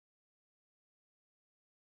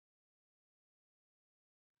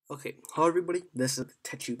Okay, hello everybody, this is the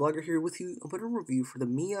Tetchy Blogger here with you. I'm going to review for the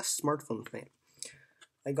Mila smartphone fan.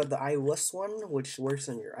 I got the iOS one, which works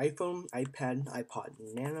on your iPhone, iPad, iPod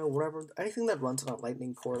Nano, whatever, anything that runs on a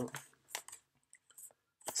lightning cord.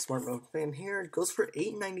 Smartphone fan here. It goes for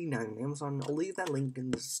 $8.99 on Amazon. I'll leave that link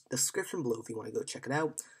in the description below if you want to go check it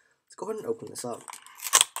out. Let's go ahead and open this up.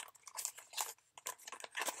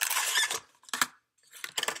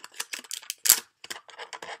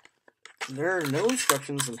 There are no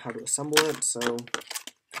instructions on how to assemble it, so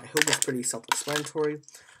I hope it's pretty self-explanatory.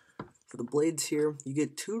 For the blades here, you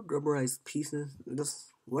get two rubberized pieces,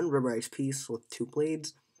 just one rubberized piece with two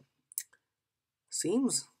blades.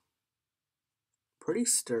 Seems pretty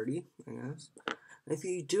sturdy, I guess. And if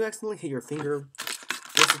you do accidentally hit your finger,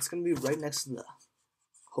 it's going to be right next to the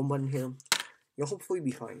home button here. You'll hopefully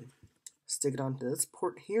be fine. Stick it onto this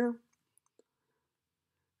port here.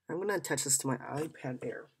 I'm going to attach this to my iPad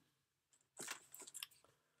Air.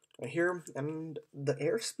 Right here, and the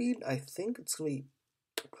airspeed, I think it's going to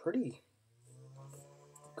be pretty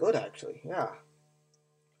good, actually. Yeah.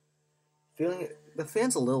 Feeling it. The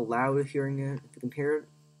fan's a little loud hearing it, if you can hear it.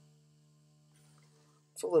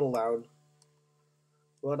 It's a little loud.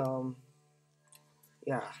 But,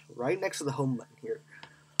 yeah, right next to the home button here.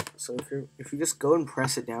 So if you just go and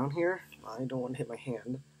press it down here, I don't want to hit my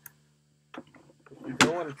hand. If you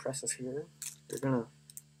go and press this here, you're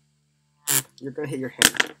gonna hit your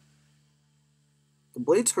hand. The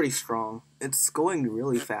blade's pretty strong. It's going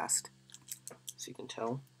really fast, as you can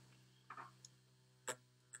tell.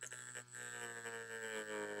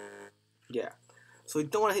 Yeah. So you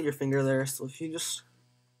don't want to hit your finger there, so if you just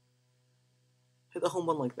hit the home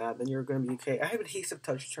button like that, then you're going to be okay. I have adhesive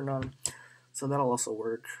touch turned on, so that'll also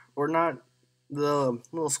work. Or not, the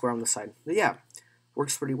little square on the side. But yeah,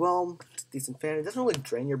 works pretty well. It's a decent fan. It doesn't really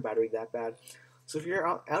drain your battery that bad. So if you're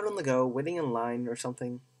out on the go, waiting in line or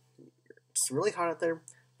something, it's really hot out there,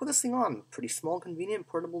 put this thing on. Pretty small, convenient,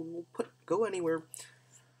 portable, will go anywhere.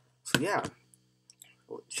 So yeah,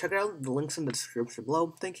 check out the links in the description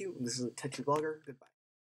below. Thank you. This is a Tetchy Blogger. Goodbye.